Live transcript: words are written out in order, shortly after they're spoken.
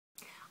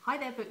Hi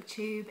there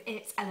BookTube,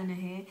 it's Eleanor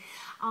here.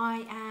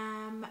 I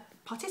am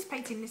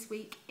participating this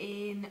week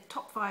in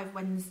Top 5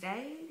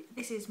 Wednesday.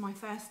 This is my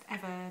first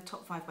ever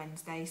Top 5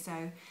 Wednesday,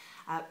 so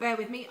bear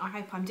with me, I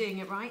hope I'm doing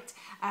it right.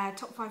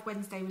 Top 5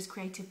 Wednesday was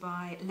created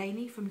by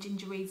Lainey from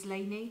Ginger Reads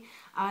Lainey.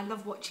 I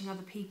love watching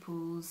other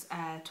people's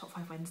Top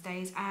 5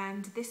 Wednesdays,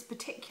 and this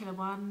particular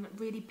one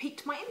really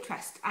piqued my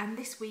interest, and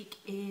this week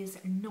is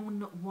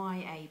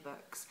non-YA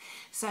books.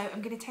 So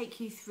I'm going to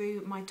take you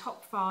through my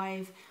top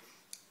 5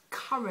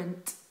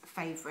 current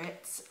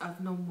favourites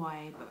of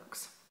non-YA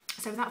books.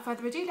 So without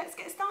further ado, let's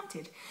get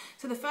started.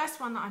 So the first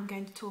one that I'm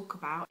going to talk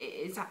about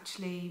is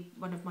actually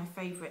one of my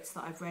favourites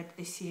that I've read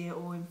this year,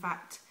 or in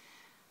fact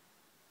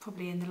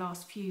probably in the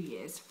last few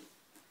years,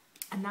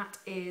 and that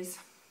is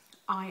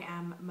I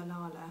Am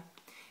Malala,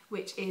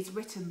 which is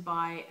written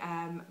by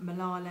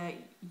Malala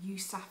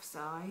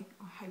Yousafzai.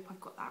 I hope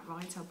I've got that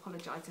right, I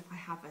apologise if I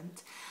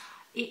haven't.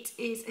 It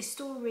is a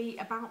story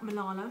about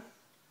Malala,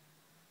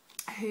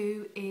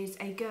 who is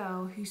a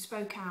girl who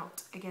spoke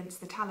out against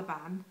the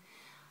Taliban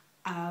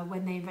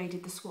when they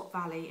invaded the Swat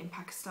Valley in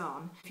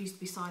Pakistan. Refused to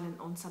be silent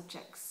on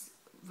subjects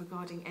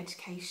regarding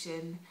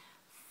education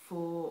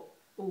for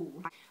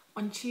all.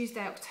 On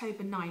Tuesday,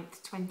 October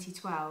 9th,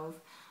 2012,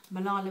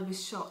 Malala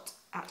was shot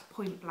at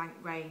point blank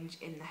range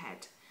in the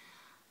head.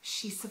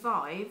 She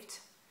survived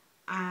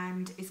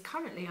and is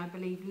currently, I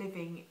believe,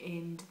 living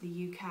in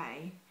the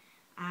UK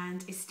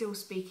and is still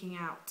speaking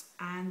out,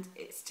 and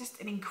it's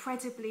just an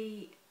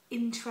incredibly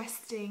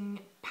interesting,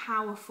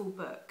 powerful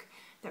book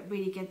that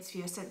really gives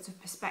you a sense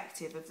of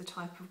perspective of the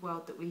type of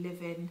world that we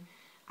live in,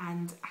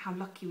 and how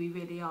lucky we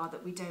really are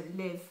that we don't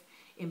live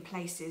in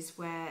places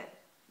where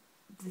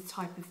the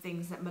type of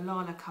things that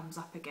Malala comes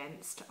up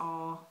against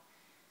are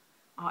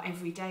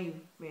everyday,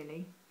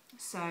 really.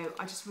 So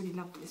I just really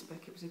loved this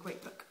book. It was a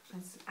great book.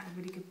 There's a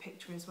really good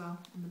picture as well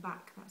on the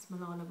back. That's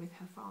Malala with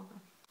her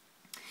father.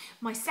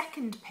 My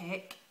second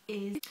pick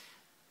is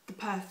The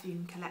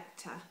Perfume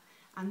Collector,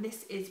 and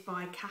this is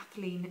by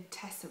Kathleen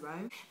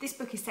Tesoro. This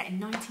book is set in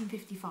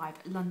 1955,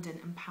 London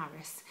and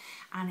Paris,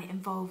 and it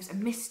involves a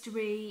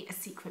mystery, a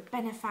secret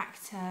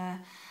benefactor,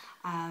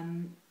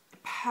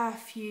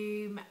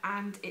 perfume,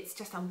 and it's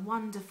just a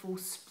wonderful,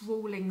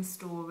 sprawling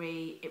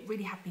story. It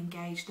really had me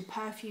engaged. The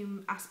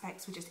perfume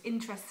aspects were just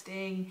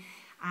interesting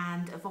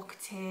and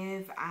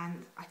evocative,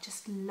 and I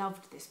just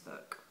loved this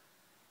book.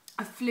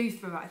 I flew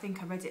through it. I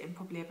think I read it in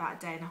probably about a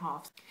day and a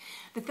half.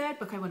 The third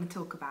book I want to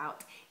talk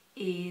about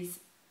is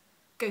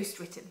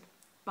Ghostwritten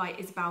by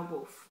Isabel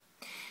Wolf.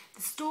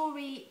 The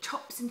story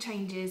chops and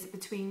changes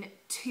between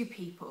two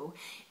people.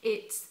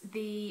 It's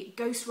the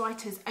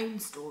ghostwriter's own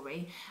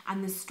story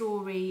and the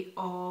story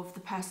of the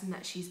person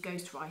that she's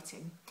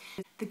ghostwriting.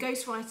 The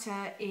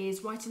ghostwriter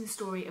is writing the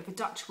story of a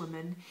Dutch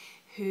woman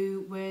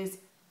who was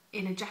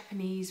in a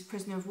Japanese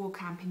prisoner of war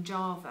camp in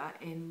Java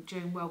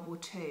during World War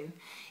II.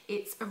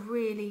 It's a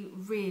really,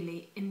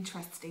 really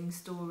interesting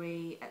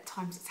story. At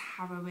times it's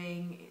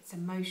harrowing, it's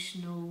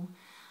emotional.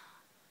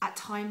 At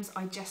times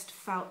I just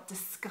felt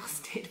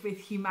disgusted with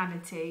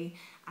humanity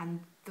and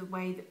the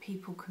way that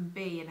people can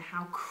be, and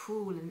how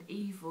cruel and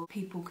evil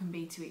people can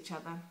be to each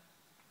other.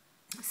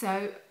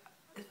 So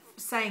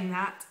saying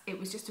that, it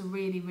was just a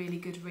really, really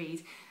good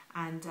read,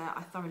 and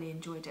I thoroughly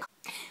enjoyed it.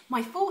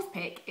 My fourth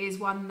pick is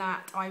one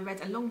that I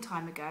read a long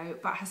time ago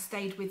but has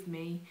stayed with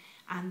me,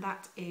 and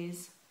that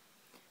is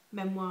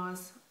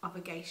Memoirs of a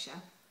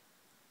Geisha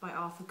by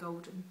Arthur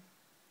Golden.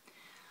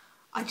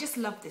 I just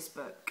love this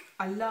book.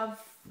 I love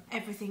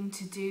everything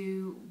to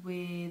do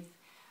with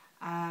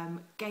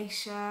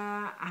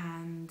geisha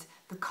and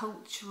the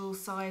cultural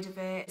side of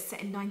it. It's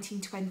set in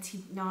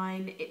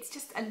 1929. It's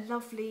just a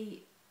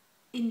lovely,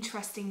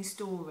 interesting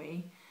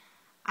story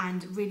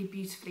and really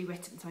beautifully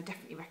written, so I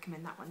definitely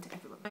recommend that one to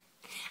everyone.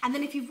 And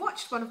then if you've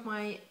watched one of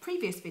my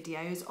previous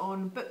videos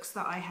on books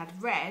that I had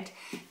read,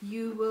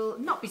 you will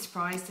not be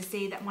surprised to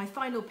see that my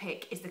final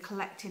pick is The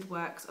Collected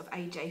Works of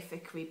A.J.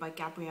 Thickery by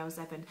Gabrielle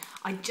Zevin.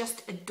 I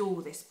just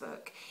adore this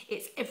book.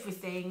 It's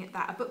everything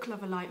that a book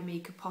lover like me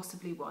could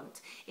possibly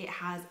want. It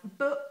has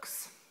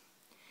books,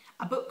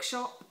 a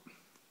bookshop,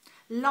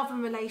 love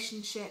and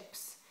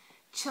relationships,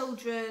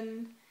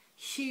 children,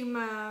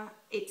 humour.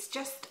 It's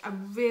just a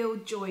real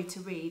joy to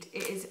read.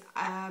 It is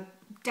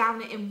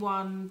down it in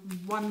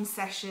one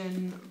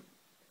session.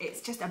 It's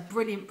just a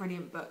brilliant,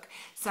 brilliant book.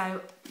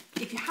 So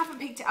if you haven't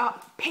picked it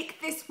up, pick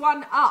this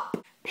one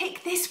up.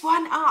 Pick this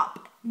one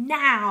up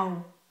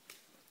now.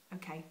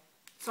 Okay,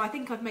 so I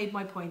think I've made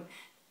my point.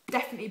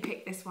 Definitely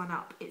pick this one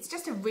up. It's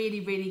just a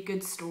really, really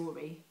good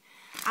story.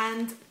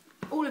 And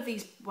all of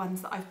these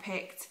ones that I've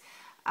picked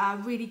are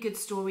really good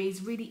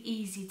stories, really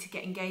easy to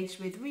get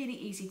engaged with, really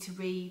easy to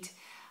read.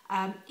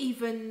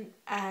 Even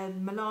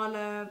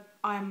Malala,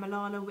 I Am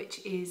Malala,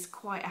 which is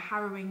quite a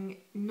harrowing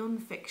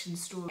non-fiction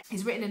story,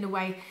 is written in a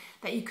way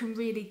that you can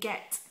really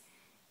get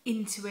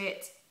into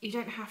it. You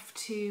don't have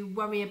to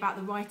worry about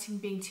the writing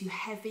being too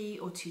heavy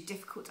or too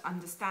difficult to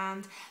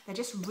understand. They're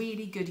just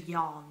really good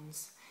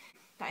yarns.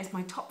 That is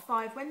my top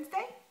 5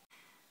 Wednesday.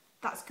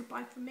 That's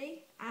goodbye from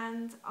me,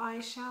 and I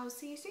shall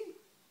see you soon.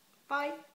 Bye.